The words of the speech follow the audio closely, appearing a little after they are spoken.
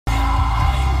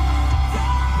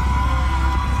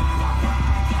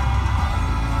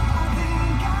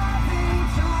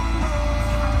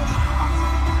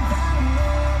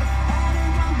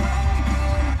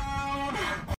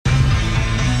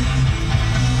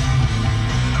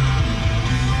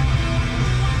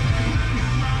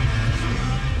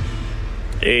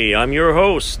Hey, I'm your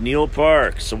host, Neil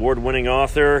Parks, award-winning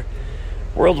author,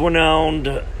 world-renowned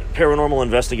paranormal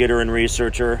investigator and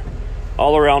researcher,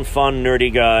 all-around fun,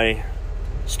 nerdy guy,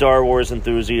 Star Wars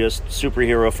enthusiast,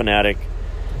 superhero fanatic.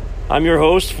 I'm your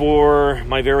host for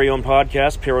my very own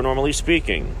podcast, Paranormally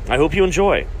Speaking. I hope you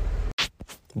enjoy.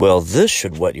 Well, this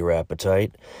should whet your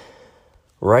appetite.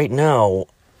 Right now,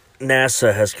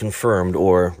 NASA has confirmed,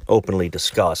 or openly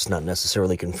discussed, not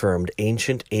necessarily confirmed,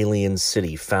 ancient alien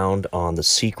city found on the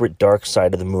secret dark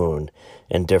side of the moon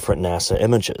in different NASA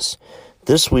images.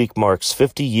 This week marks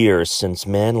 50 years since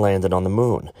man landed on the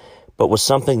moon. But was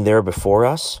something there before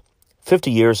us? 50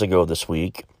 years ago this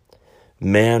week,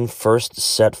 man first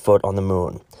set foot on the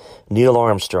moon. Neil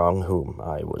Armstrong, whom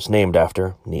I was named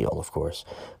after, Neil, of course,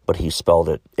 but he spelled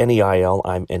it N-E-I-L,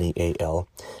 I'm N-E-A-L.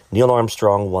 Neil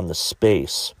Armstrong won the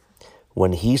space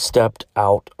when he stepped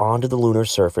out onto the lunar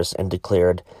surface and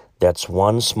declared, "That's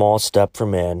one small step for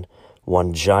man,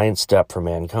 one giant step for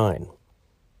mankind."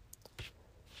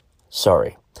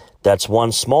 Sorry, that's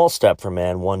one small step for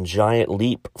man, one giant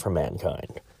leap for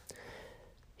mankind.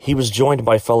 He was joined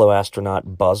by fellow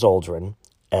astronaut Buzz Aldrin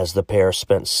as the pair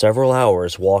spent several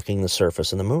hours walking the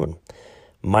surface of the moon.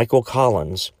 Michael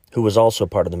Collins, who was also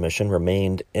part of the mission,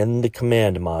 remained in the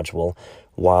command module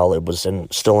while it was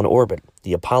still in orbit.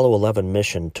 The Apollo 11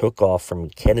 mission took off from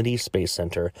Kennedy Space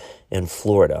Center in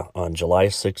Florida on July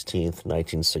 16,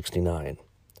 1969.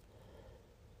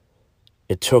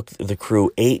 It took the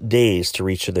crew 8 days to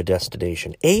reach their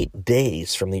destination. 8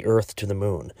 days from the Earth to the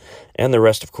moon. And the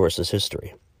rest, of course, is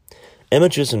history.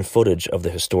 Images and footage of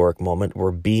the historic moment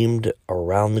were beamed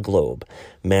around the globe,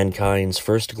 mankind's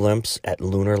first glimpse at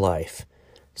lunar life.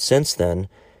 Since then,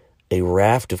 a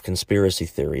raft of conspiracy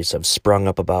theories have sprung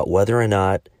up about whether or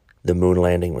not the moon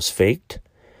landing was faked.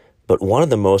 But one of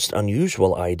the most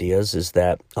unusual ideas is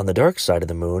that on the dark side of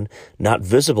the moon, not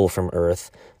visible from Earth,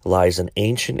 lies an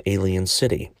ancient alien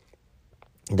city.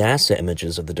 NASA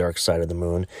images of the dark side of the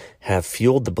moon have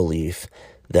fueled the belief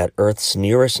that Earth's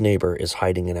nearest neighbor is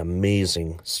hiding an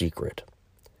amazing secret.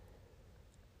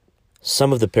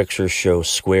 Some of the pictures show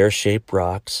square-shaped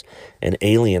rocks, and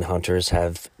alien hunters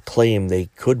have claimed they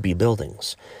could be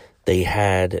buildings. They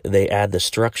add the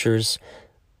structures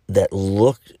that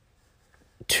look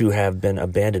to have been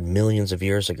abandoned millions of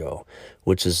years ago,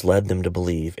 which has led them to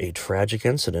believe a tragic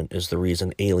incident is the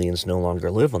reason aliens no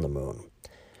longer live on the moon.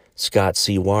 Scott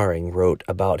C. Waring wrote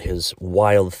about his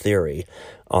wild theory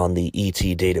on the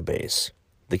ET database.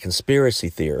 The conspiracy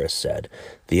theorist said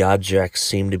the objects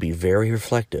seem to be very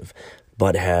reflective,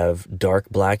 but have dark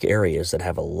black areas that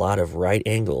have a lot of right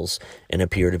angles and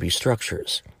appear to be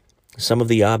structures. Some of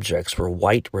the objects were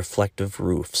white reflective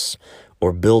roofs,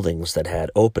 or buildings that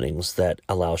had openings that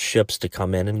allow ships to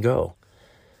come in and go.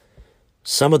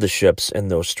 Some of the ships in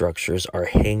those structures are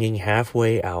hanging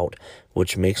halfway out,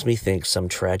 which makes me think some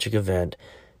tragic event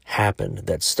happened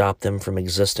that stopped them from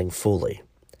existing fully.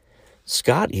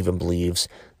 Scott even believes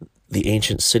the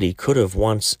ancient city could have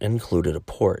once included a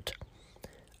port.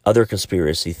 Other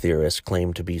conspiracy theorists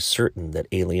claim to be certain that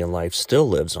alien life still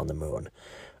lives on the moon.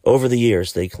 Over the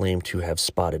years, they claim to have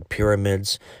spotted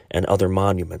pyramids and other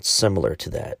monuments similar to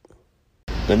that.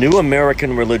 The new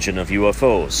American religion of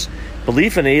UFOs.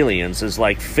 Belief in aliens is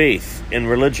like faith in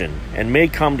religion and may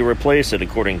come to replace it,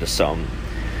 according to some.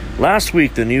 Last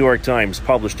week, the New York Times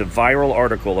published a viral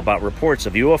article about reports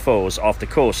of UFOs off the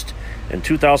coast in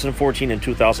 2014 and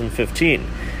 2015.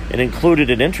 It included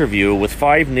an interview with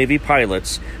 5 Navy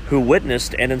pilots who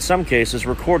witnessed and in some cases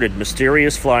recorded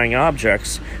mysterious flying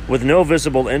objects with no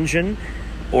visible engine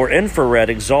or infrared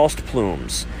exhaust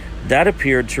plumes that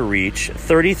appeared to reach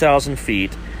 30,000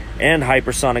 feet and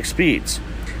hypersonic speeds.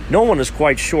 No one is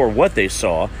quite sure what they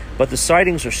saw, but the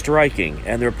sightings are striking,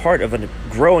 and they're part of a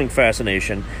growing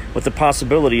fascination with the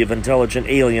possibility of intelligent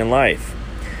alien life.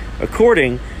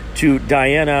 According to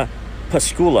Diana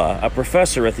Pascula, a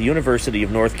professor at the University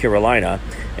of North Carolina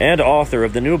and author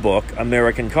of the new book,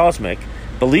 American Cosmic,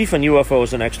 belief in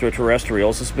UFOs and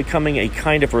extraterrestrials is becoming a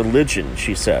kind of religion,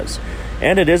 she says,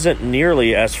 and it isn't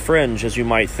nearly as fringe as you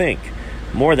might think.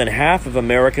 More than half of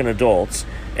American adults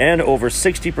and over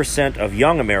 60% of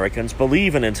young Americans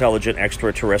believe in intelligent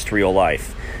extraterrestrial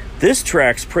life. This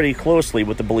tracks pretty closely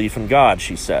with the belief in God,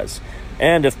 she says.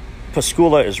 And if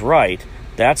Pascula is right,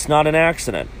 that's not an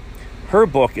accident. Her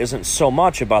book isn't so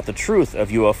much about the truth of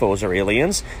UFOs or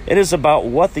aliens. It is about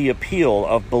what the appeal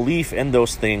of belief in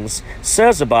those things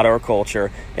says about our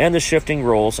culture and the shifting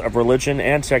roles of religion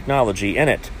and technology in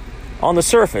it. On the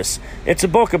surface, it's a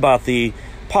book about the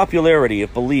popularity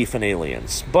of belief in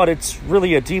aliens, but it's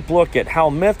really a deep look at how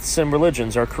myths and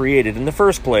religions are created in the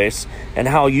first place and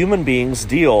how human beings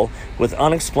deal with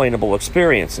unexplainable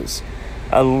experiences.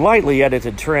 A lightly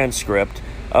edited transcript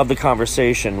of the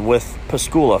conversation with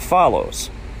Pascula follows.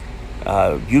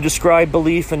 You describe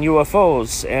belief in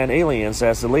UFOs and aliens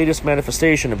as the latest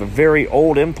manifestation of a very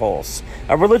old impulse,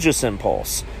 a religious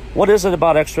impulse. What is it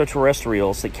about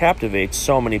extraterrestrials that captivates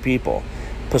so many people?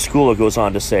 Pascula goes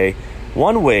on to say,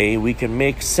 one way we can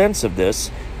make sense of this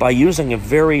by using a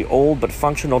very old but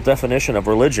functional definition of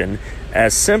religion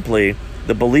as simply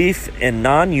the belief in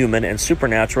non-human and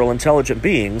supernatural intelligent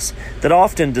beings that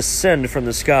often descend from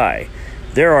the sky.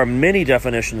 There are many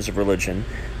definitions of religion,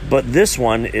 but this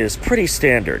one is pretty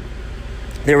standard.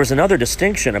 There is another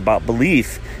distinction about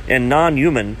belief in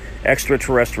non-human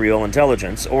extraterrestrial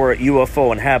intelligence or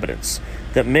UFO inhabitants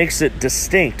that makes it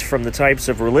distinct from the types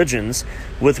of religions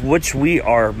with which we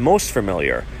are most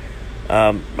familiar.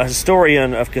 A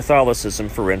historian of Catholicism,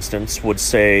 for instance, would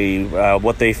say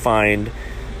what they find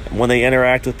when they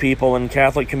interact with people in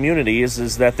Catholic communities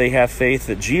is that they have faith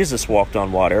that Jesus walked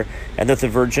on water and that the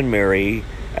Virgin Mary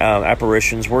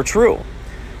apparitions were true.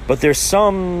 But there's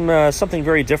something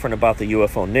very different about the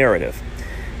UFO narrative.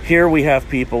 Here we have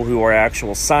people who are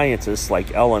actual scientists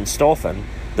like Ellen Stolfen,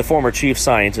 the former chief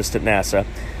scientist at NASA.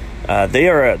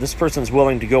 This person's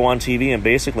willing to go on TV and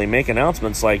basically make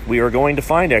announcements like, we are going to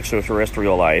find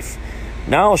extraterrestrial life.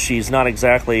 Now she's not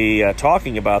exactly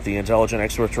talking about the intelligent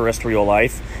extraterrestrial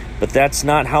life, but that's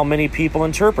not how many people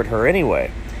interpret her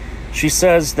anyway. She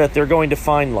says that they're going to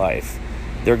find life.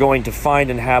 They're going to find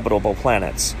inhabitable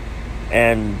planets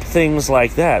and things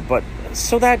like that. But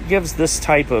so that gives this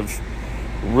type of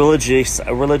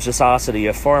religiosity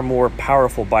a far more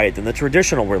powerful bite than the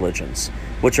traditional religions,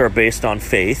 which are based on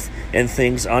faith in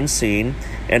things unseen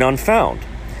and unfound.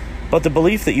 But the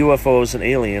belief that UFOs and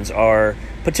aliens are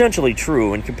potentially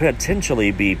true and can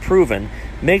potentially be proven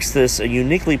makes this a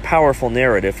uniquely powerful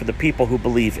narrative for the people who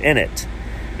believe in it.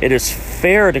 It is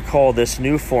fair to call this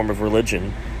new form of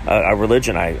religion a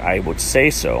religion, I would say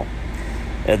so.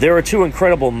 There are two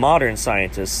incredible modern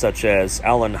scientists such as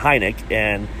Allen Hynek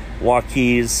and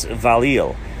Waquiz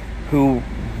Valil who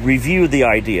reviewed the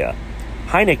idea.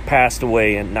 Hynek passed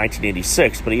away in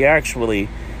 1986, but he actually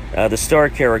the star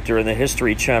character in the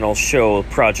History Channel show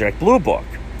Project Blue Book.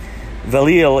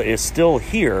 Valil is still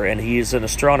here, and he's an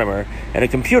astronomer and a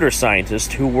computer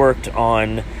scientist who worked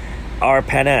on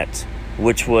ARPANET,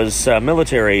 which was a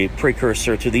military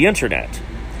precursor to the Internet.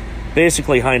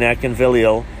 Basically, Hynek and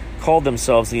Valil called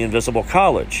themselves the Invisible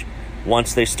College.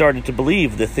 Once they started to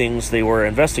believe the things they were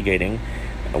investigating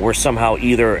were somehow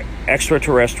either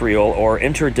extraterrestrial or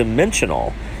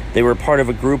interdimensional, they were part of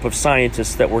a group of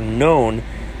scientists that were known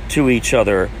to each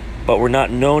other, but were not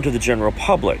known to the general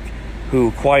public,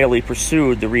 who quietly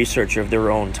pursued the research of their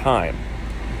own time.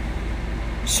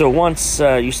 So once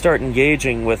you start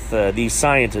engaging with these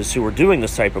scientists who were doing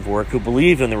this type of work, who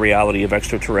believed in the reality of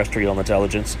extraterrestrial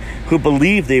intelligence, who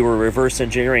believed they were reverse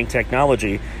engineering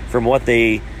technology from what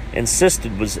they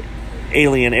insisted was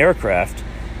alien aircraft,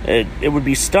 it would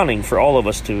be stunning for all of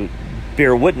us to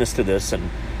bear witness to this and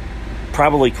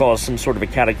probably cause some sort of a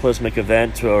cataclysmic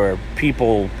event where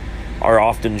people are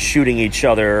often shooting each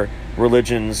other,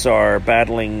 religions are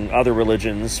battling other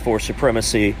religions for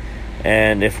supremacy,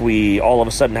 and if we all of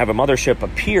a sudden have a mothership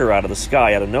appear out of the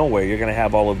sky, out of nowhere, you're going to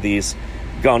have all of these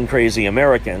gun-crazy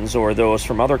Americans or those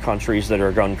from other countries that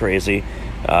are gun-crazy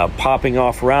popping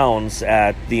off rounds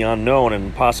at the unknown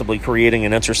and possibly creating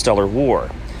an interstellar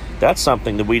war. That's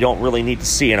something that we don't really need to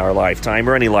see in our lifetime,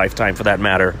 or any lifetime for that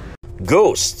matter.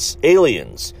 Ghosts,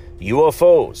 aliens,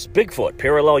 UFOs, Bigfoot,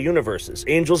 parallel universes,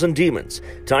 angels and demons,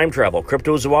 time travel,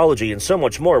 cryptozoology, and so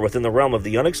much more within the realm of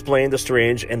the unexplained, the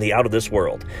strange, and the out of this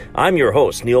world. I'm your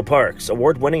host, Neil Parks,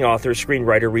 award-winning author,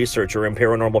 screenwriter, researcher, and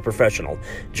paranormal professional.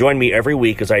 Join me every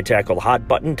week as I tackle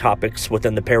hot-button topics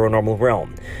within the paranormal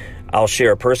realm. I'll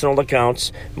share personal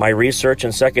accounts, my research,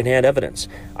 and secondhand evidence.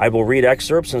 I will read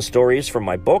excerpts and stories from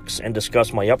my books and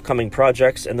discuss my upcoming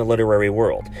projects in the literary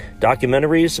world.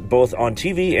 Documentaries, both on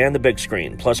TV and the big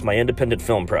screen, plus my independent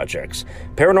film projects.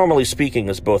 Paranormally Speaking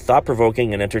is both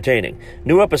thought-provoking and entertaining.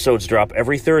 New episodes drop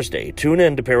every Thursday. Tune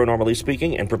in to Paranormally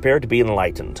Speaking and prepare to be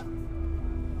enlightened.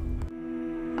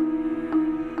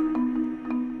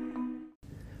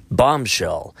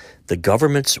 Bombshell. The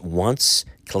government's once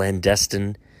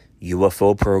clandestine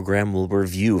UFO program will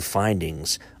review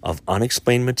findings of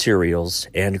unexplained materials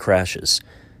and crashes.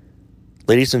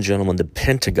 Ladies and gentlemen, the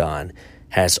Pentagon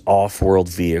has off-world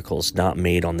vehicles not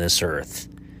made on this earth.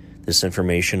 This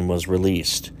information was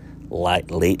released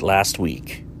late last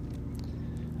week.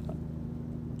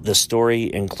 The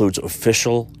story includes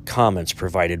official comments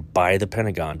provided by the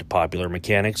Pentagon to Popular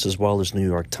Mechanics as well as New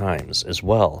York Times, as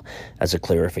well as a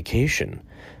clarification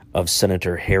of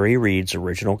Senator Harry Reid's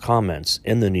original comments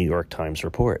in the New York Times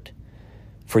report.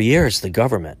 For years, the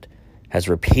government has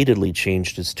repeatedly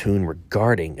changed its tune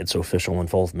regarding its official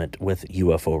involvement with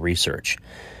UFO research.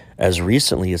 As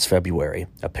recently as February,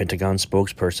 a Pentagon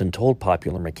spokesperson told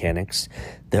Popular Mechanics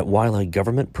that while a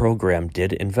government program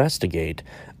did investigate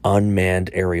unmanned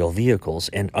aerial vehicles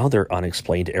and other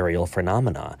unexplained aerial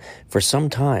phenomena for some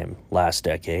time last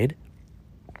decade,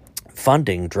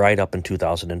 funding dried up in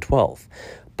 2012.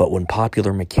 But when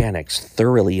Popular Mechanics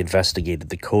thoroughly investigated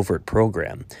the covert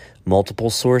program, multiple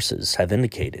sources have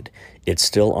indicated it's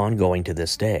still ongoing to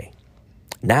this day.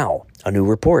 Now, a new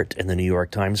report in the New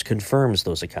York Times confirms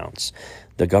those accounts.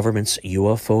 The government's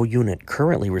UFO unit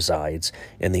currently resides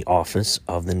in the Office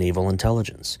of the Naval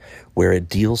Intelligence, where it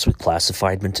deals with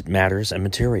classified matters and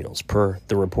materials, per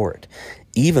the report.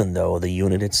 Even though the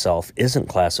unit itself isn't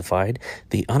classified,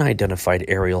 the Unidentified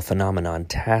Aerial Phenomenon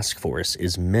Task Force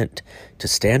is meant to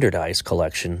standardize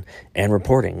collection and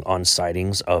reporting on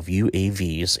sightings of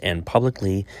UAVs and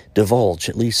publicly divulge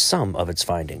at least some of its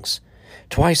findings.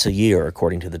 Twice a year,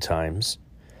 according to the Times.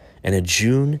 In a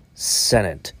June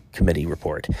Senate committee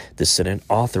report, the Senate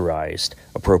authorized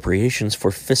appropriations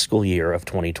for fiscal year of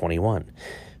 2021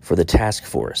 for the task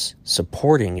force,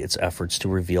 supporting its efforts to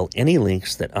reveal any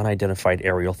links that unidentified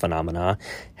aerial phenomena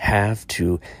have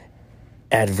to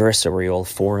adversarial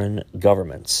foreign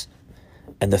governments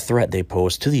and the threat they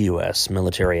pose to the U.S.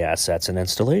 military assets and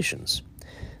installations.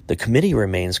 The committee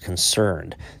remains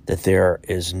concerned that there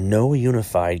is no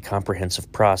unified, comprehensive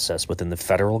process within the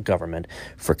federal government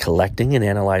for collecting and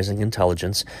analyzing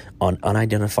intelligence on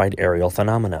unidentified aerial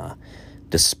phenomena.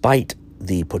 Despite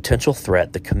the potential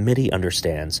threat, the committee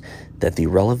understands that the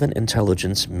relevant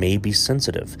intelligence may be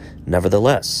sensitive.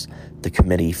 Nevertheless, the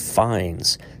committee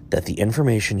finds that the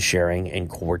information sharing and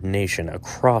coordination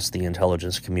across the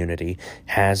intelligence community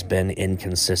has been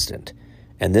inconsistent,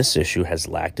 and this issue has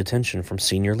lacked attention from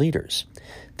senior leaders.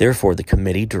 Therefore, the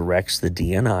committee directs the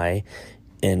DNI,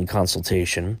 in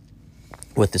consultation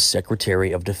with the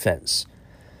Secretary of Defense,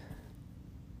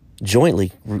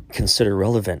 jointly consider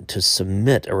relevant to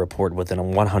submit a report within a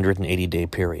 180-day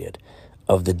period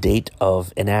of the date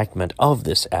of enactment of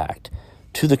this act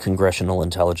to the Congressional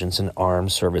Intelligence and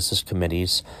Armed Services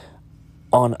Committees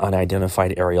on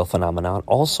Unidentified Aerial Phenomena,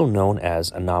 also known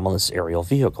as anomalous aerial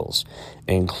vehicles,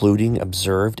 including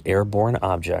observed airborne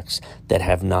objects that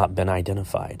have not been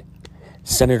identified.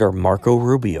 Senator Marco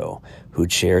Rubio, who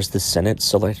chairs the Senate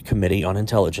Select Committee on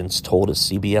Intelligence, told a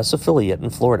CBS affiliate in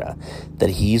Florida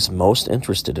that he's most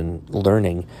interested in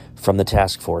learning from the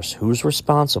task force who's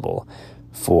responsible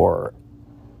for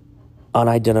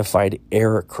unidentified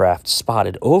aircraft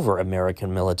spotted over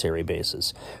American military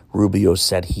bases. Rubio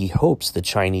said he hopes the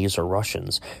Chinese or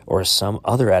Russians or some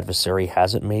other adversary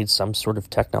hasn't made some sort of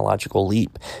technological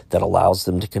leap that allows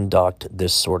them to conduct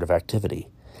this sort of activity.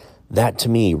 That, to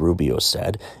me, Rubio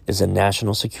said, is a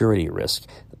national security risk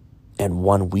and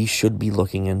one we should be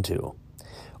looking into.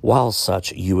 While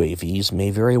such UAVs may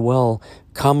very well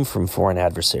come from foreign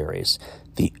adversaries,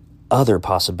 the other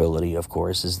possibility, of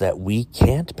course, is that we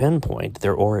can't pinpoint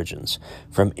their origins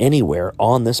from anywhere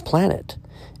on this planet.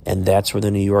 And that's where the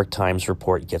New York Times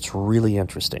report gets really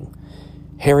interesting.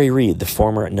 Harry Reid, the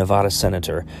former Nevada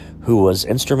senator who was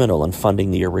instrumental in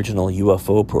funding the original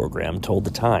UFO program, told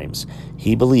the Times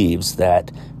he believes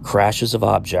that crashes of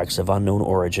objects of unknown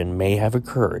origin may have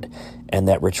occurred and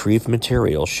that retrieved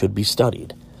material should be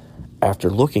studied.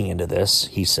 After looking into this,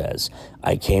 he says,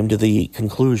 I came to the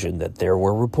conclusion that there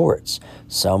were reports.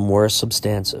 Some were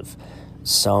substantive,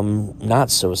 some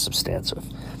not so substantive.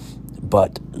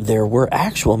 But there were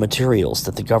actual materials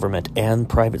that the government and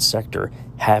private sector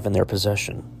have in their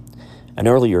possession. An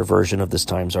earlier version of this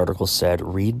Times article said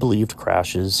Reid believed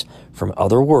crashes from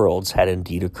other worlds had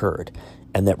indeed occurred,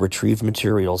 and that retrieved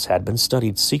materials had been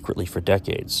studied secretly for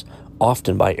decades,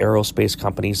 often by aerospace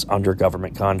companies under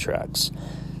government contracts.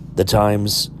 The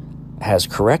Times has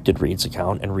corrected Reid's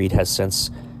account, and Reid has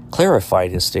since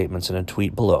clarified his statements in a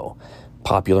tweet below.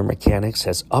 Popular Mechanics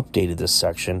has updated this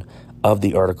section of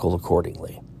the article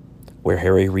accordingly, where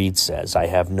Harry Reid says, I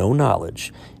have no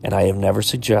knowledge, and I have never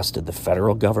suggested the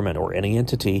federal government or any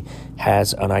entity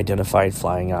has unidentified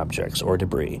flying objects or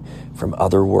debris from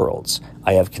other worlds.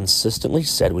 I have consistently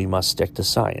said we must stick to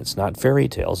science, not fairy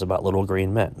tales about little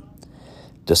green men.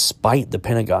 Despite the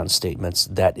Pentagon statements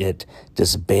that it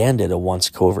disbanded a once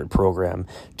covert program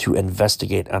to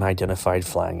investigate unidentified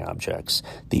flying objects,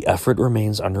 the effort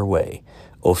remains underway.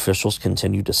 officials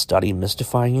continue to study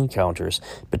mystifying encounters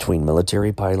between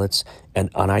military pilots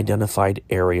and unidentified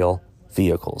aerial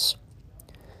vehicles.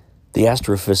 The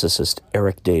astrophysicist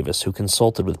Eric Davis, who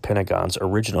consulted with Pentagon's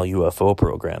original UFO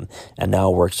program and now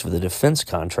works for the defense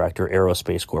contractor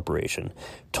Aerospace Corporation,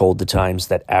 told the Times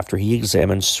that after he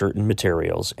examined certain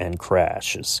materials and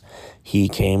crashes, he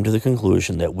came to the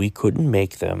conclusion that we couldn't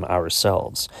make them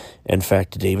ourselves. In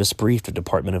fact, Davis briefed a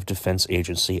Department of Defense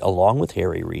agency along with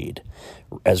Harry Reid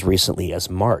as recently as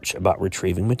March about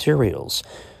retrieving materials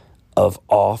of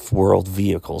off-world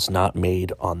vehicles not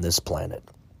made on this planet.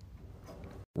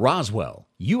 Roswell,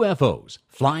 UFOs,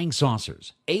 flying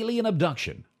saucers, alien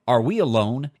abduction. Are we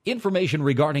alone? Information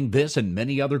regarding this and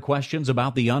many other questions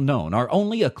about the unknown are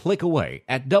only a click away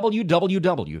at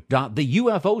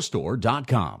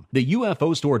www.theufostore.com.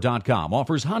 TheUFOstore.com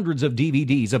offers hundreds of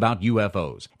DVDs about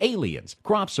UFOs, aliens,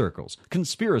 crop circles,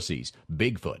 conspiracies,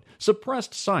 Bigfoot,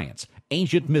 suppressed science,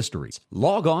 ancient mysteries.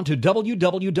 Log on to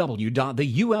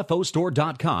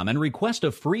www.theufostore.com and request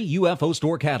a free UFO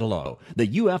Store catalog.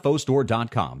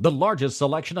 TheUFOstore.com, the largest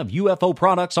selection of UFO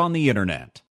products on the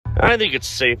internet. I think it's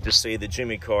safe to say that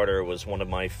Jimmy Carter was one of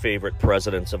my favorite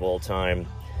presidents of all time.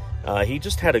 He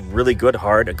just had a really good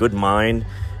heart, a good mind,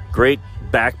 great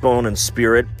backbone and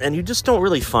spirit, and you just don't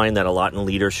really find that a lot in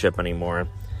leadership anymore.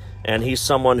 And he's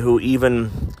someone who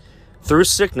even through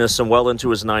sickness and well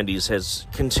into his 90s has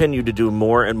continued to do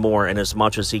more and more and as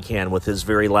much as he can with his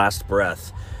very last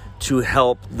breath to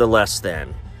help the less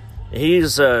than.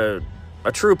 He's a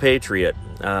true patriot.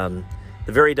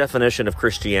 The very definition of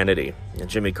Christianity. And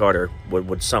Jimmy Carter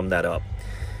would sum that up.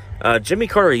 Jimmy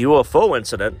Carter UFO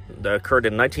incident occurred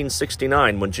in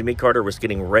 1969 when Jimmy Carter was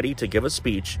getting ready to give a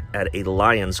speech at a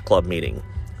Lions Club meeting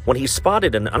when he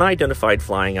spotted an unidentified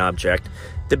flying object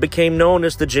that became known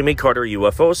as the Jimmy Carter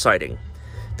UFO sighting.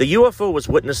 The UFO was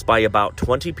witnessed by about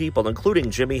 20 people,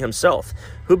 including Jimmy himself,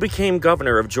 who became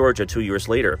governor of Georgia 2 years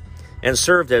later and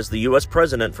served as the U.S.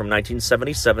 president from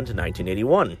 1977 to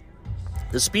 1981.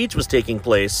 The speech was taking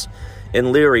place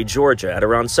in Leary, Georgia at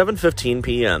around 7:15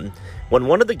 p.m. when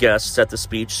one of the guests at the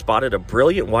speech spotted a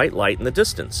brilliant white light in the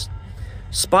distance.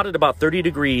 Spotted about 30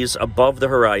 degrees above the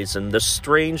horizon, the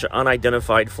strange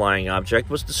unidentified flying object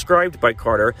was described by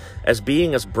Carter as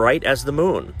being as bright as the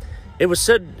moon. It was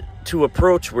said to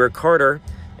approach where Carter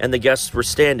and the guests were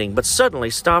standing, but suddenly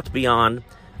stopped beyond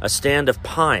a stand of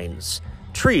pines,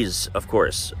 trees, of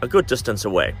course, a good distance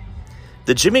away.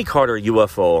 The Jimmy Carter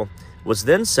UFO was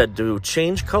then said to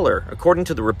change color. According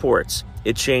to the reports,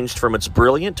 it changed from its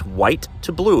brilliant white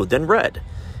to blue, then red,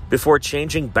 before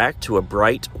changing back to a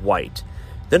bright white.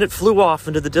 Then it flew off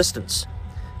into the distance.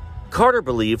 Carter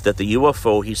believed that the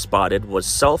UFO he spotted was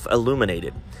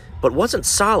self-illuminated, but wasn't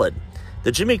solid.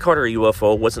 The Jimmy Carter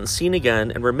UFO wasn't seen again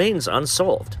and remains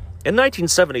unsolved. In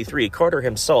 1973, Carter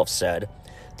himself said,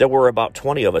 "There were about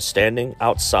 20 of us standing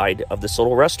outside of this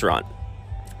little restaurant,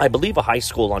 I believe a high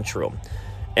school lunchroom,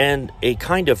 and a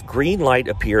kind of green light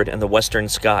appeared in the western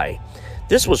sky.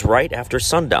 This was right after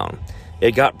sundown.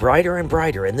 It got brighter and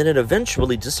brighter, and then it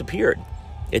eventually disappeared.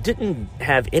 It didn't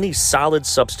have any solid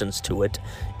substance to it,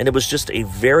 and it was just a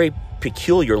very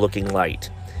peculiar-looking light.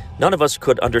 None of us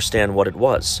could understand what it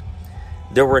was.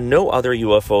 There were no other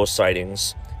UFO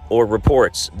sightings or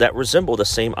reports that resemble the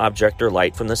same object or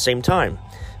light from the same time.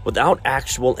 Without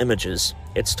actual images,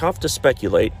 it's tough to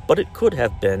speculate, but it could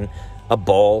have been a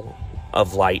ball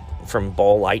of light from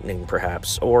ball lightning,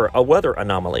 perhaps, or a weather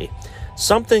anomaly,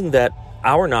 something that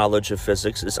our knowledge of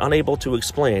physics is unable to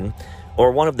explain, or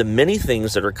one of the many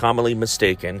things that are commonly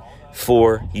mistaken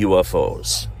for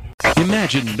UFOs."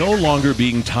 Imagine no longer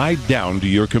being tied down to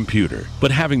your computer,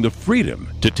 but having the freedom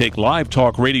to take live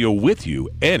talk radio with you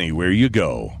anywhere you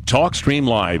go. TalkStream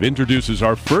Live introduces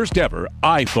our first ever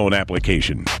iPhone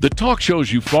application. The talk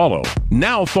shows you follow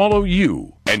now follow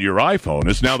you, and your iPhone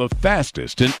is now the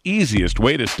fastest and easiest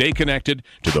way to stay connected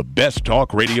to the best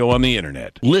talk radio on the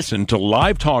internet. Listen to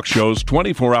live talk shows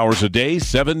 24 hours a day,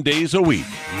 7 days a week.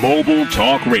 Mobile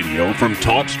talk radio from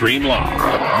TalkStream Live.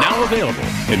 Now available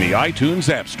in the iTunes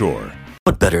App Store.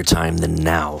 What better time than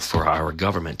now for our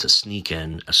government to sneak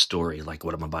in a story like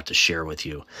what I'm about to share with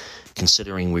you,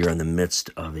 considering we are in the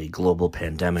midst of a global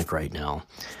pandemic right now,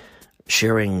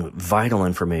 sharing vital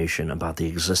information about the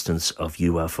existence of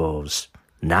UFOs.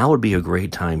 Now would be a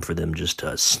great time for them just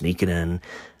to sneak it in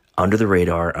under the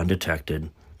radar,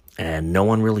 undetected, and no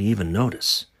one really even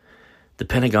notice. The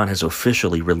Pentagon has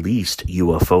officially released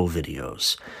UFO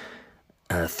videos,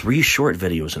 3 short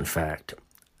videos, in fact,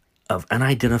 of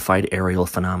unidentified aerial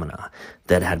phenomena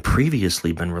that had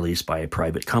previously been released by a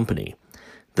private company.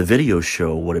 The videos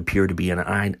show what appear to be an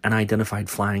unidentified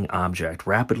flying object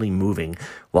rapidly moving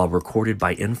while recorded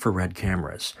by infrared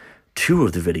cameras. 2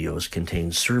 of the videos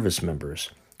contain service members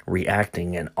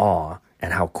reacting in awe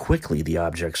at how quickly the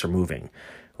objects are moving.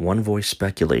 One voice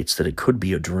speculates that it could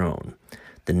be a drone.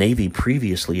 The Navy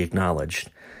previously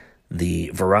acknowledged the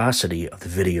veracity of the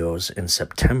videos in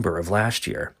September of last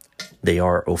year. They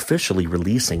are officially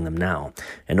releasing them now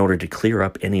in order to clear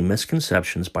up any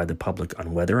misconceptions by the public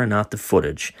on whether or not the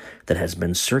footage that has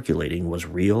been circulating was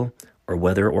real or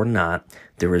whether or not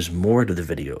there is more to the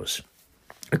videos,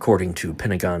 according to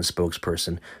Pentagon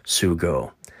spokesperson Sue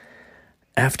Goh.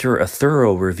 After a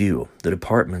thorough review, the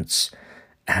departments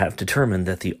have determined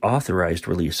that the authorized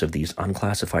release of these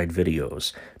unclassified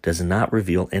videos does not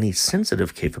reveal any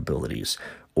sensitive capabilities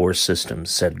or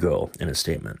systems, said Goh in a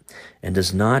statement, and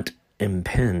does not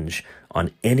impinge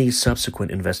on any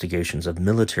subsequent investigations of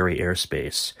military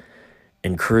airspace,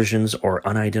 incursions, or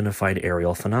unidentified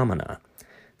aerial phenomena.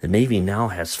 The Navy now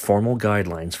has formal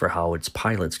guidelines for how its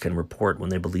pilots can report when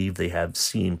they believe they have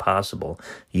seen possible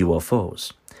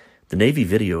UFOs. The Navy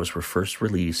videos were first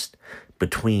released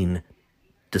between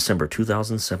December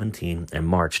 2017 and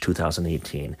March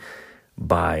 2018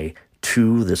 by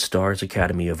the Stars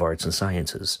Academy of Arts and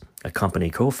Sciences, a company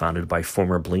co-founded by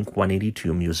former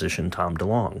Blink-182 musician Tom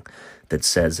DeLonge, that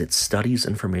says it studies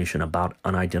information about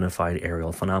unidentified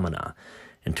aerial phenomena.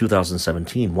 In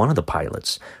 2017, one of the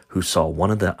pilots who saw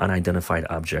one of the unidentified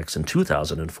objects in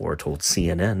 2004 told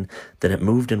CNN that it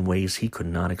moved in ways he could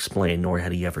not explain nor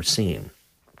had he ever seen.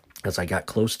 As I got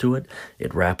close to it,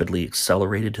 it rapidly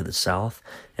accelerated to the south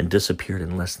and disappeared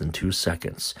in less than 2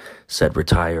 seconds, said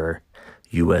retired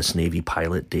U.S. Navy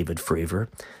pilot David Fravor.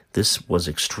 This was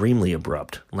extremely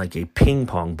abrupt, like a ping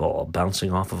pong ball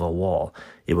bouncing off of a wall.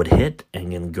 It would hit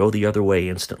and then go the other way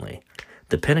instantly.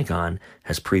 The Pentagon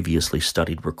has previously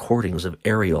studied recordings of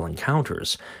aerial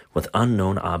encounters with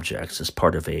unknown objects as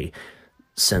part of a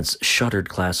since shuttered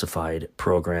classified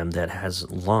program that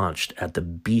has launched at the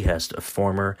behest of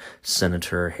former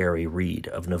Senator Harry Reid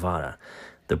of Nevada.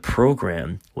 The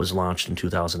program was launched in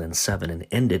 2007 and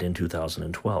ended in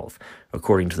 2012,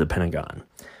 according to the Pentagon,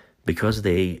 because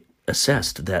they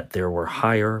assessed that there were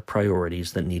higher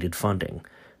priorities that needed funding.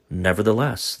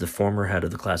 Nevertheless, the former head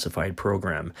of the classified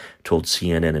program told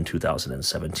CNN in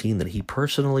 2017 that he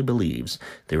personally believes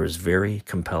there is very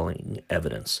compelling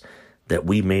evidence that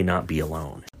we may not be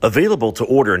alone. Available to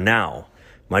order now,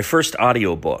 my first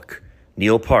audiobook,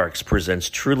 Neil Parks Presents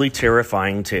Truly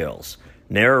Terrifying Tales,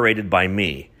 narrated by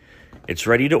me. It's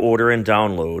ready to order and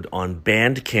download on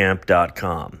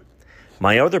Bandcamp.com.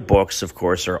 My other books, of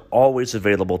course, are always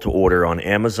available to order on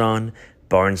Amazon,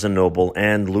 Barnes & Noble,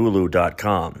 and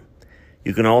Lulu.com.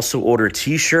 You can also order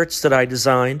t-shirts that I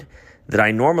designed that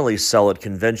I normally sell at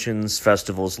conventions,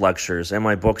 festivals, lectures, and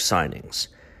my book signings.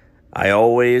 I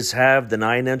always have the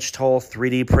 9-inch tall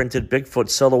 3D printed Bigfoot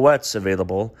silhouettes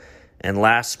available, and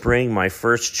last spring my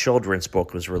first children's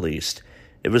book was released.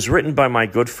 It was written by my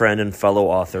good friend and fellow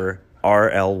author,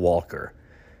 R.L. Walker.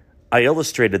 I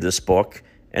illustrated this book,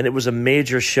 and it was a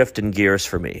major shift in gears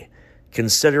for me,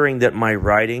 considering that my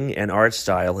writing and art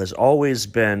style has always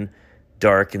been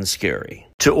dark and scary.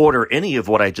 To order any of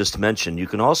what I just mentioned, you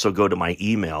can also go to my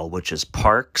email, which is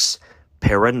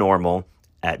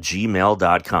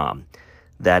parksparanormal@gmail.com.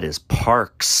 That is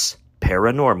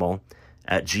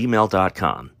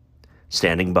parksparanormal@gmail.com.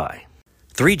 Standing by.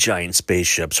 3 giant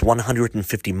spaceships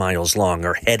 150 miles long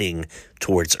are heading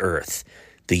towards Earth.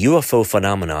 The UFO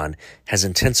phenomenon has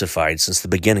intensified since the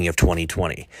beginning of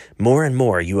 2020. More and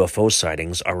more UFO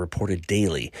sightings are reported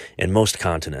daily in most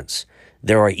continents.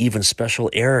 There are even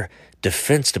special air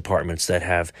defense departments that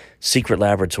have secret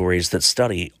laboratories that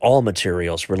study all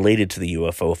materials related to the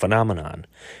UFO phenomenon.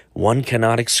 One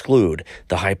cannot exclude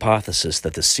the hypothesis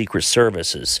that the secret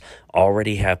services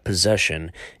already have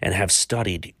possession and have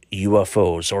studied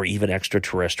UFOs or even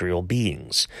extraterrestrial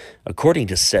beings. According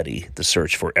to SETI, the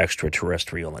search for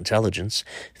extraterrestrial intelligence,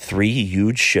 3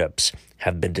 huge ships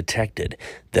have been detected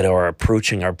that are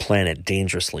approaching our planet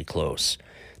dangerously close.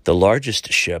 The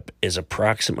largest ship is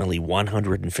approximately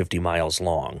 150 miles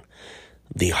long.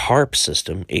 The HAARP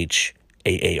system,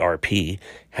 HAARP,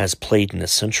 has played an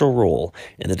essential role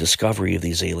in the discovery of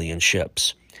these alien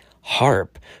ships.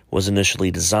 HAARP was initially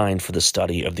designed for the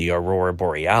study of the aurora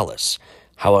borealis.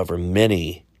 However,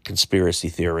 many conspiracy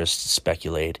theorists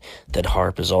speculate that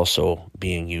HAARP is also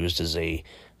being used as a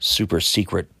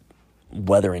super-secret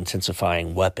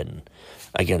weather-intensifying weapon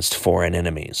against foreign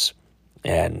enemies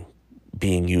and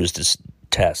being used as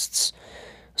tests.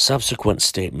 Subsequent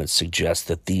statements suggest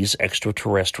that these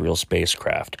extraterrestrial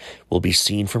spacecraft will be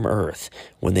seen from Earth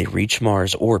when they reach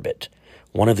Mars' orbit.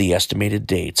 One of the estimated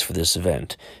dates for this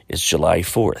event is July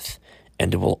 4th,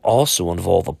 and it will also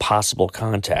involve a possible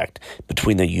contact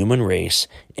between the human race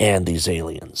and these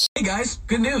aliens. Hey guys,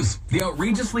 good news. The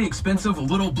outrageously expensive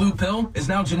little blue pill is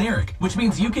now generic, which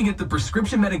means you can get the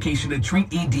prescription medication to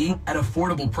treat ED at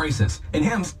affordable prices. And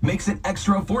Hims makes it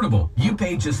extra affordable. You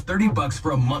pay just $30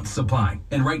 for a month's supply.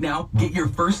 And right now, get your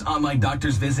first online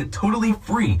doctor's visit totally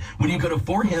free when you go to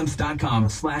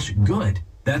 4hims.com/good.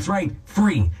 That's right,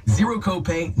 free, zero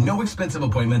copay, no expensive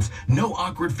appointments, no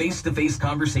awkward face-to-face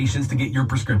conversations to get your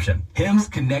prescription. Hims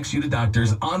connects you to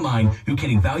doctors online who can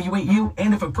evaluate you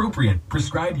and, if appropriate,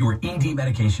 prescribe your ED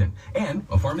medication. And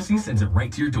a pharmacy sends it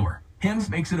right to your door. Hims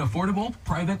makes it affordable,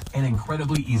 private, and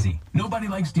incredibly easy. Nobody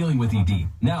likes dealing with ED.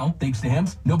 Now, thanks to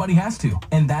Hims, nobody has to.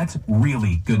 And that's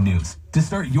really good news. To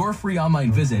start your free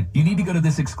online visit, you need to go to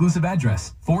this exclusive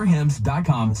address,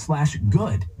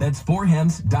 4hims.com/good. That's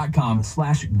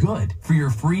 4hims.com/good for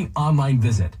your free online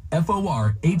visit.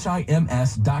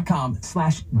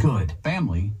 FORHIMS.com/good.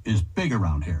 Family is big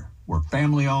around here. We're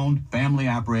family owned, family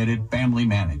operated, family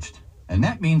managed. And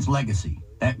that means legacy.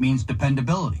 That means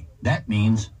dependability. That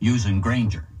means using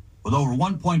Grainger. With over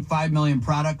 1.5 million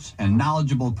products and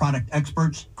knowledgeable product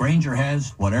experts, Grainger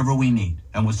has whatever we need.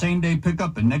 And with same-day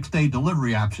pickup and next-day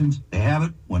delivery options, they have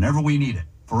it whenever we need it.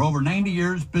 For over 90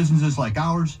 years, businesses like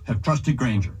ours have trusted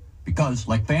Grainger. Because,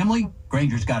 like family,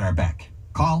 Grainger's got our back.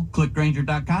 Call, click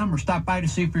Grainger.com, or stop by to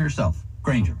see for yourself.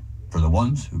 Grainger, for the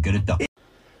ones who get it done.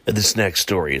 This next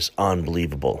story is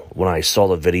unbelievable. When I saw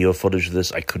the video footage of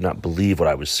this, I could not believe what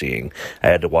I was seeing. I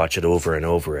had to watch it over and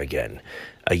over again.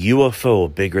 A UFO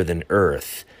bigger than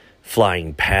Earth,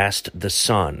 flying past the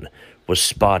sun, was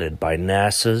spotted by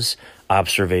NASA's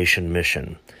observation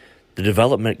mission. The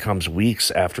development comes weeks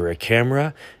after a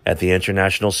camera at the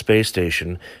International Space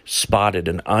Station spotted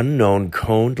an unknown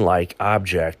cone-like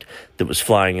object that was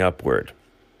flying upward.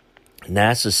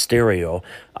 NASA's Stereo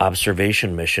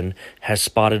observation mission has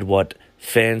spotted what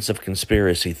fans of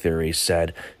conspiracy theories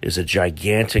said is a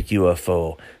gigantic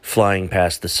UFO flying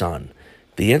past the sun.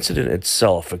 The incident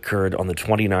itself occurred on the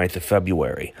 29th of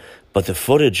February, but the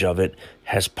footage of it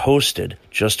has posted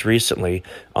just recently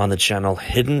on the channel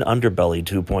Hidden Underbelly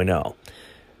 2.0,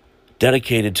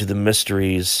 dedicated to the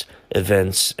mysteries,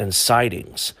 events, and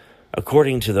sightings.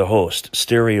 According to the host,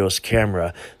 Stereo's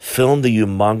camera filmed the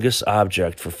humongous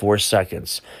object for 4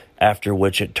 seconds, after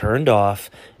which it turned off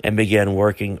and began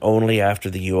working only after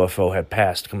the UFO had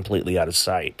passed completely out of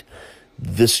sight.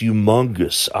 This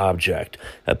humongous object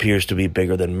appears to be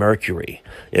bigger than Mercury,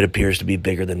 it appears to be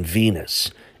bigger than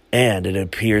Venus, and it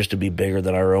appears to be bigger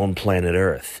than our own planet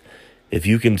Earth. If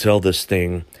you can tell this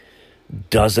thing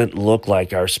doesn't look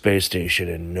like our space station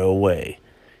in no way,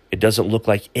 it doesn't look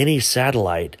like any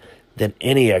satellite than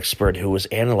any expert who has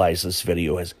analyzed this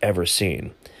video has ever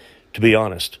seen. To be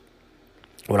honest,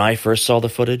 when I first saw the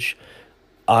footage,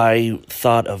 I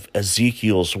thought of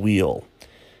Ezekiel's wheel.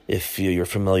 If you're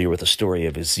familiar with the story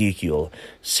of Ezekiel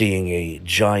seeing a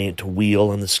giant wheel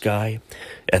in the sky,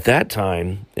 at that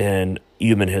time in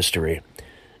human history,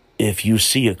 if you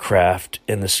see a craft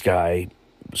in the sky,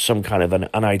 some kind of an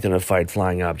unidentified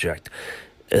flying object,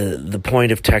 the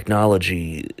point of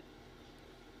technology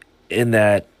in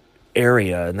that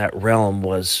area, in that realm,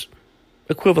 was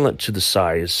equivalent to the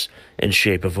size and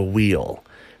shape of a wheel.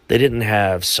 They didn't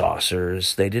have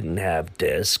saucers, they didn't have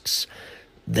discs,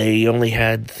 they only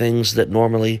had things that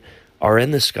normally are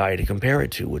in the sky to compare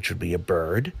it to, which would be a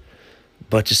bird.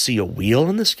 But to see a wheel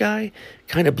in the sky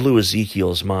kind of blew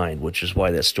Ezekiel's mind, which is why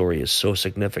that story is so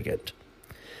significant.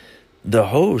 The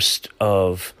host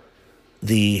of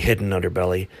the Hidden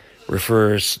Underbelly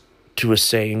refers to a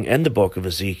saying in the book of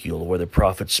Ezekiel where the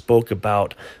prophet spoke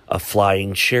about a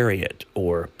flying chariot,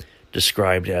 or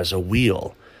described as a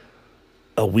wheel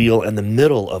in the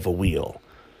middle of a wheel.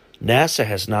 NASA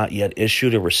has not yet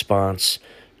issued a response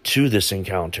to this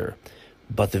encounter,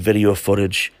 but the video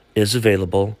footage is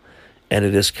available and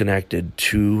it is connected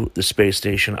to the space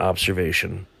station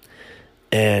observation.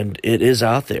 And it is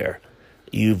out there.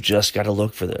 You've just got to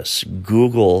look for this.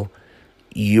 Google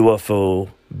UFO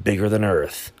bigger than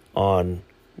Earth on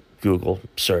Google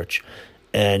search,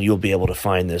 and you'll be able to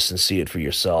find this and see it for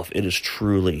yourself. It is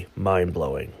truly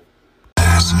mind-blowing.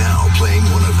 Now playing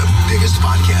one of the biggest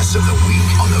podcasts of the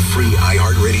week on the free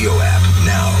iHeartRadio app.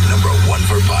 Now #1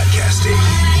 for podcasting.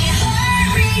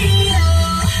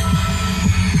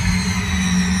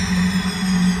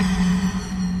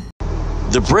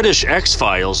 The British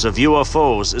X-Files of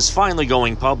UFOs is finally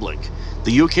going public.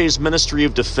 The UK's Ministry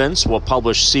of Defence will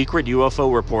publish secret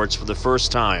UFO reports for the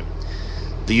first time.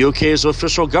 The UK's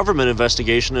official government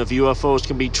investigation of UFOs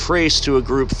can be traced to a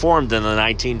group formed in the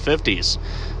 1950s.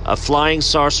 a flying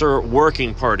saucer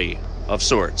working party of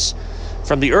sorts.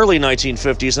 From the early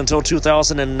 1950s until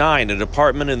 2009, a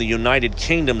department in the United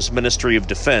Kingdom's Ministry of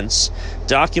Defense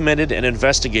documented and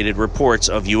investigated reports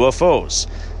of UFOs.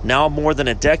 Now, more than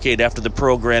a decade after the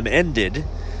program ended,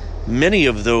 many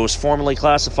of those formerly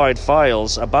classified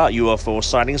files about UFO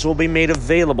sightings will be made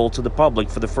available to the public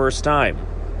for the first time.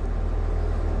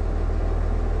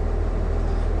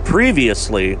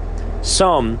 Previously,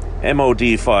 some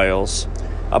MOD files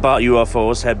about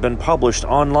UFOs had been published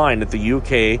online at the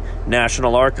UK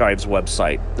National Archives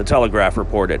website, The Telegraph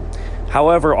reported.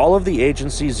 However, all of the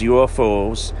agency's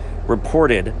UFOs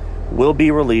reported will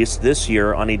be released this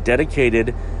year on a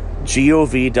dedicated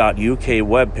gov.uk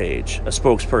webpage, a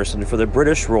spokesperson for the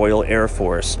British Royal Air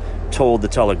Force told The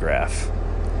Telegraph.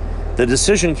 The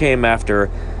decision came after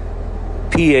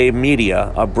PA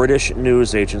Media, a British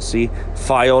news agency,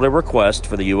 filed a request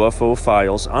for the UFO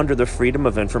files under the Freedom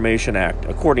of Information Act,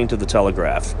 according to The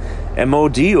Telegraph.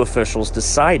 MOD officials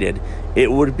decided it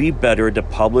would be better to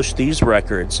publish these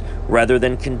records rather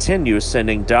than continue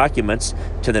sending documents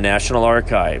to the National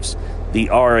Archives, the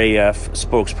RAF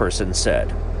spokesperson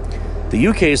said. The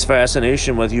UK's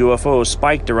fascination with UFOs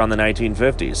spiked around the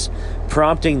 1950s,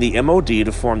 prompting the MOD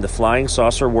to form the Flying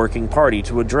Saucer Working Party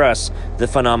to address the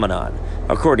phenomenon.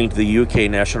 According to the UK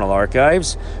National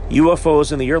Archives,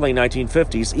 UFOs in the early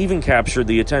 1950s even captured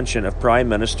the attention of Prime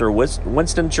Minister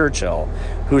Winston Churchill,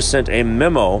 who sent a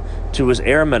memo to his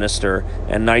Air Minister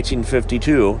in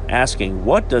 1952 asking,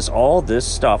 "What does all this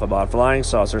stuff about flying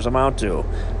saucers amount to?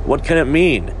 What can it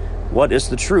mean? What is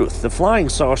the truth?" The Flying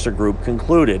Saucer Group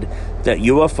concluded that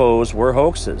UFOs were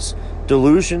hoaxes,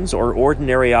 delusions, or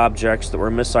ordinary objects that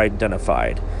were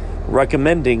misidentified,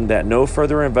 recommending that no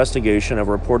further investigation of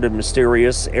reported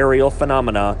mysterious aerial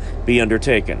phenomena be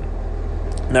undertaken.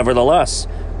 Nevertheless,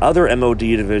 other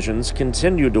MOD divisions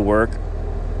continued to work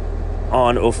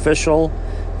on official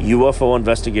UFO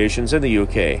investigations in the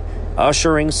UK,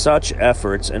 ushering such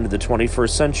efforts into the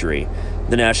 21st century,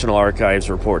 the National Archives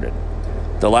reported.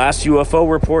 The last UFO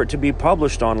report to be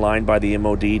published online by the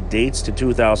MOD dates to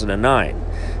 2009,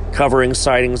 covering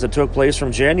sightings that took place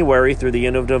from January through the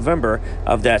end of November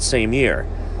of that same year.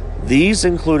 These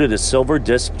included a silver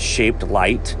disc-shaped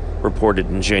light,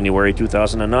 reported in January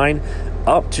 2009,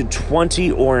 up to 20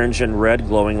 orange and red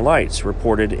glowing lights,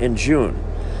 reported in June.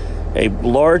 A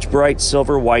large, bright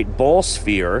silver-white ball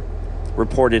sphere,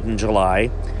 reported in July,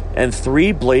 and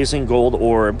 3 blazing gold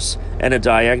orbs and a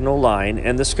diagonal line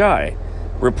in the sky,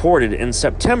 reported in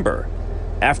September,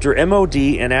 after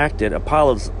MOD enacted a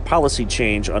policy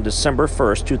change on December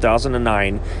 1st,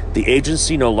 2009. The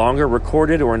agency no longer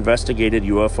recorded or investigated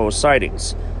UFO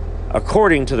sightings,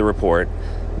 according to the report,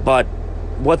 but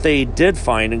what they did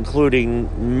find,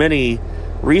 including many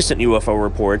recent UFO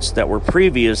reports that were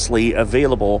previously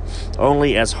available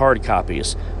only as hard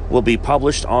copies, will be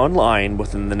published online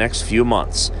within the next few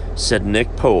months, said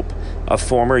Nick Pope, a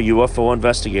former UFO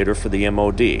investigator for the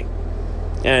MOD.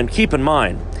 And keep in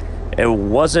mind, it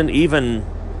wasn't even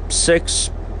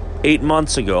 6-8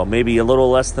 months ago, maybe a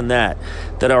little less than that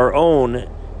our own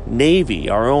Navy,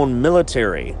 our own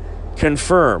military,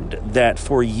 confirmed that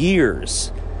for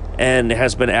years, and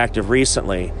has been active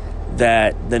recently,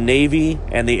 that the Navy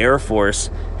and the Air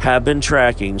Force have been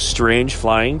tracking strange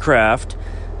flying craft.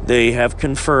 They have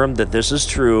confirmed that this is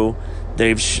true.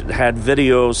 They've had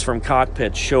videos from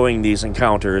cockpits showing these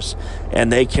encounters,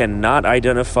 and they cannot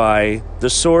identify the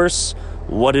source,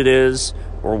 what it is,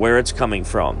 or where it's coming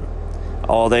from.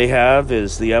 All they have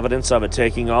is the evidence of it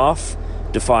taking off,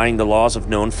 defying the laws of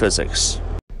known physics.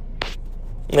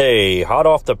 Hey, hot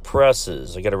off the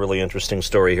presses, I got a really interesting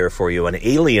story here for you. An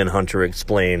alien hunter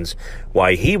explains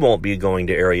why he won't be going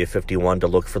to Area 51 to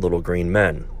look for little green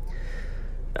men.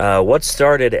 What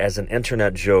started as an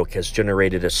internet joke has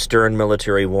generated a stern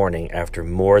military warning after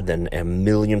more than 1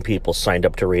 million people signed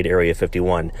up to raid Area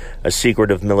 51, a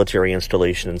secretive military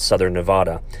installation in southern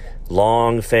Nevada,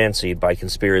 long fancied by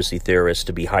conspiracy theorists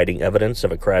to be hiding evidence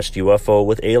of a crashed UFO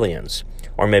with aliens,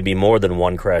 or maybe more than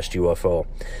one crashed UFO.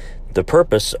 The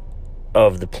purpose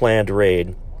of the planned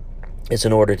raid is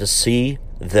in order to see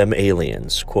them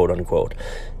aliens, quote unquote.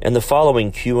 In the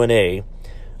following Q&A,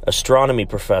 astronomy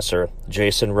professor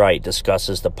Jason Wright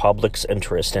discusses the public's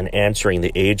interest in answering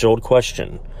the age-old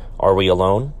question, are we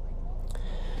alone?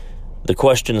 The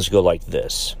questions go like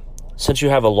this. Since you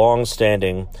have a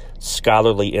long-standing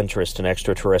scholarly interest in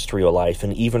extraterrestrial life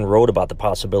and even wrote about the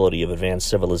possibility of advanced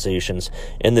civilizations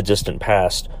in the distant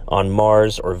past on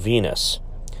Mars or Venus,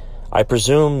 I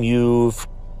presume you've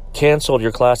canceled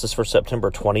your classes for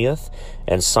September 20th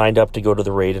and signed up to go to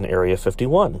the raid in Area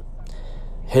 51.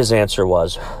 His answer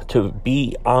was, to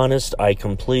be honest, I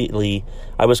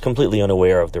was completely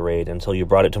unaware of the raid until you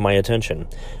brought it to my attention.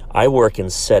 I work in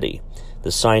SETI,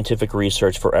 the Scientific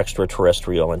Research for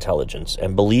Extraterrestrial Intelligence,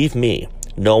 and believe me,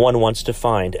 no one wants to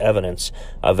find evidence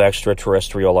of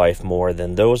extraterrestrial life more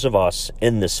than those of us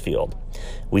in this field.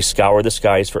 We scour the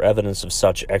skies for evidence of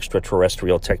such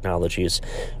extraterrestrial technologies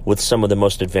with some of the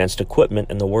most advanced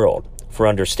equipment in the world for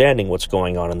understanding what's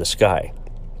going on in the sky.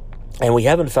 And we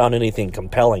haven't found anything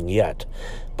compelling yet,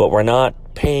 but we're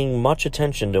not paying much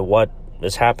attention to what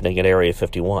is happening at Area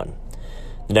 51.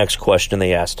 The next question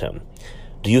they asked him,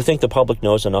 do you think the public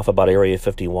knows enough about Area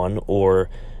 51, or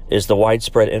is the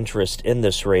widespread interest in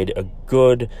this raid a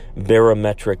good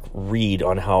barometric read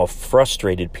on how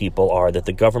frustrated people are that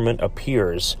the government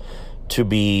appears to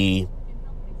be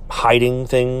hiding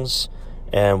things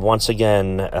and once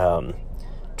again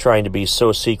trying to be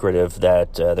so secretive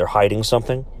that they're hiding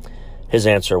something? His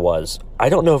answer was, I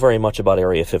don't know very much about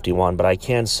Area 51, but I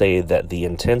can say that the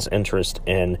intense interest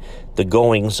in the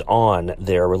goings-on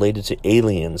there related to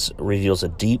aliens reveals a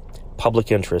deep public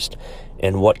interest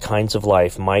in what kinds of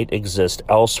life might exist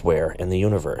elsewhere in the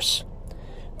universe.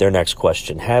 Their next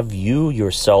question, have you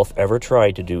yourself ever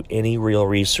tried to do any real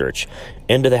research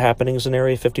into the happenings in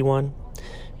Area 51?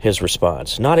 His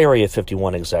response, not Area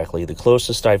 51 exactly. The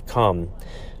closest I've come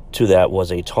to that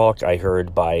was a talk I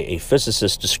heard by a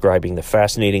physicist describing the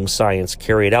fascinating science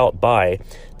carried out by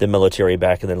the military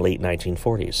back in the late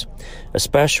 1940s,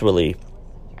 especially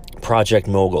Project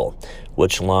Mogul,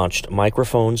 which launched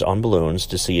microphones on balloons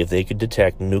to see if they could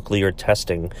detect nuclear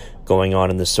testing going on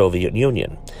in the Soviet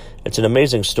Union. It's an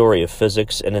amazing story of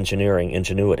physics and engineering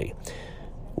ingenuity.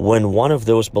 When one of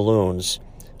those balloons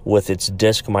with its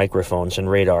disc microphones and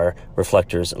radar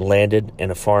reflectors landed in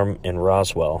a farm in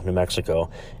Roswell, New Mexico,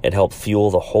 it helped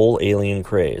fuel the whole alien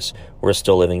craze we're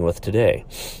still living with today.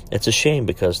 It's a shame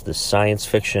because the science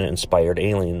fiction-inspired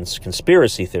aliens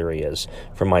conspiracy theory is,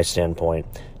 from my standpoint,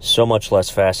 so much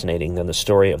less fascinating than the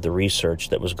story of the research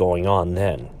that was going on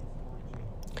then.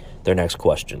 Their next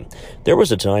question. There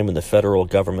was a time when the federal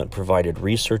government provided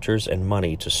researchers and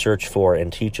money to search for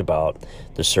and teach about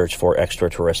the search for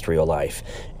extraterrestrial life,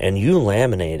 and you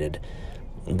laminated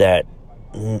that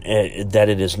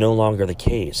it is no longer the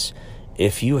case.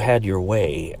 If you had your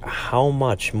way, how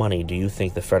much money do you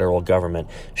think the federal government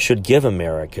should give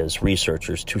America's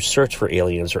researchers to search for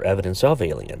aliens or evidence of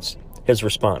aliens? His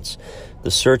response, the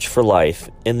search for life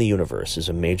in the universe is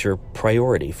a major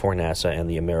priority for NASA and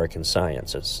the American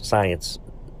Science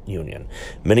Union.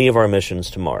 Many of our missions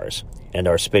to Mars and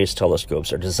our space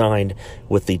telescopes are designed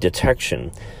with the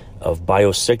detection of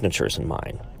biosignatures in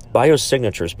mind.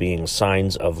 Biosignatures being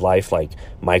signs of life like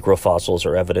microfossils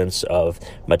or evidence of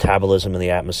metabolism in the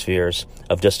atmospheres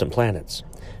of distant planets.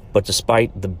 But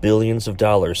despite the billions of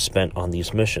dollars spent on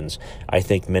these missions, I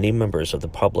think many members of the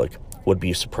public would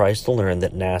be surprised to learn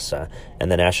that NASA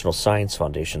and the National Science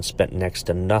Foundation spent next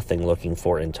to nothing looking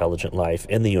for intelligent life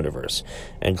in the universe,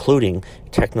 including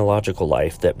technological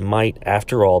life that might,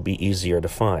 after all, be easier to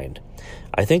find.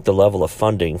 I think the level of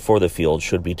funding for the field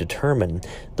should be determined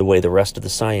the way the rest of the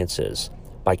science is,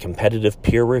 by competitive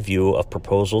peer review of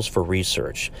proposals for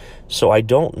research. So I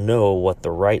don't know what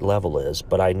the right level is,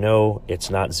 but I know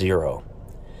it's not zero.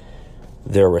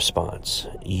 Their response,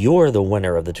 you're the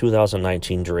winner of the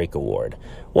 2019 Drake Award.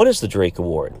 What is the Drake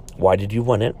Award? Why did you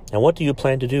win it? And what do you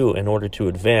plan to do in order to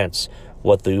advance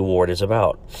what the award is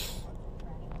about?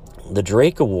 The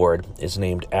Drake Award is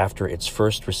named after its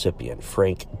first recipient,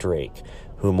 Frank Drake,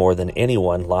 who more than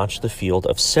anyone launched the field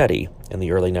of SETI in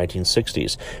the early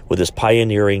 1960s with his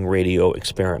pioneering radio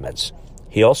experiments.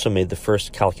 He also made the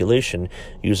first calculation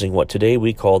using what today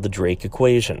we call the Drake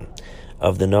equation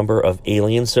of the number of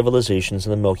alien civilizations in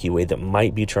the Milky Way that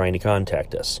might be trying to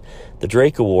contact us. The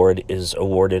Drake Award is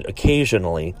awarded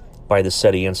occasionally by the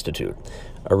SETI Institute,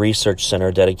 a research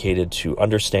center dedicated to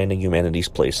understanding humanity's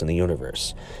place in the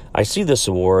universe. I see this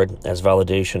award as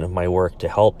validation of my work to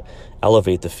help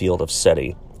elevate the field of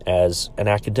SETI as an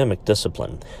academic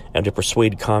discipline and to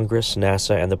persuade Congress,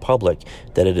 NASA, and the public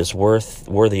that it is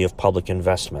worthy of public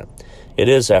investment. It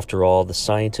is, after all, the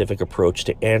scientific approach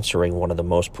to answering one of the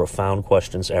most profound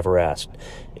questions ever asked.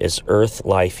 Is Earth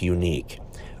life unique?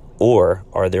 Or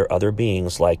are there other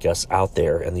beings like us out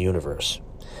there in the universe?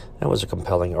 That was a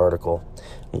compelling article.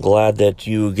 I'm glad that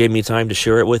you gave me time to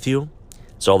share it with you.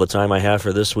 It's all the time I have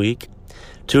for this week.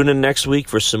 Tune in next week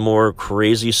for some more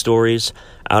crazy stories,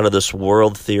 out of this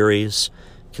world theories,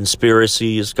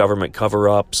 conspiracies, government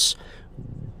cover-ups,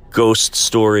 ghost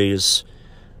stories,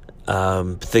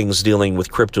 things dealing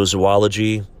with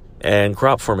cryptozoology and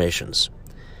crop formations.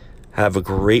 Have a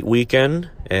great weekend,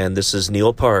 And this is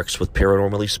Neil Parks with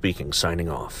Paranormally Speaking, signing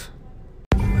off.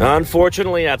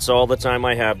 Unfortunately, that's all the time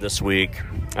I have this week.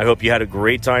 I hope you had a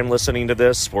great time listening to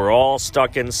this. We're all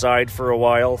stuck inside for a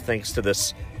while thanks to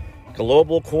this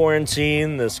global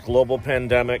quarantine, this global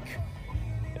pandemic.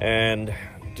 And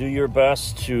do your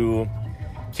best to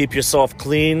keep yourself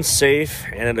clean, safe,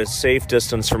 and at a safe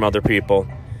distance from other people.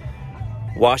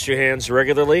 Wash your hands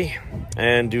regularly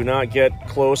and do not get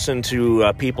close into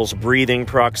people's breathing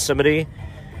proximity.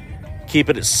 Keep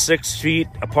it at 6 feet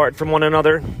apart from one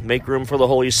another. Make room for the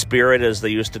Holy Spirit, as they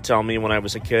used to tell me when I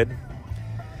was a kid.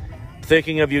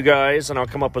 Thinking of you guys, and I'll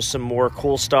come up with some more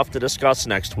cool stuff to discuss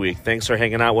next week. Thanks for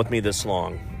hanging out with me this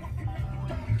long.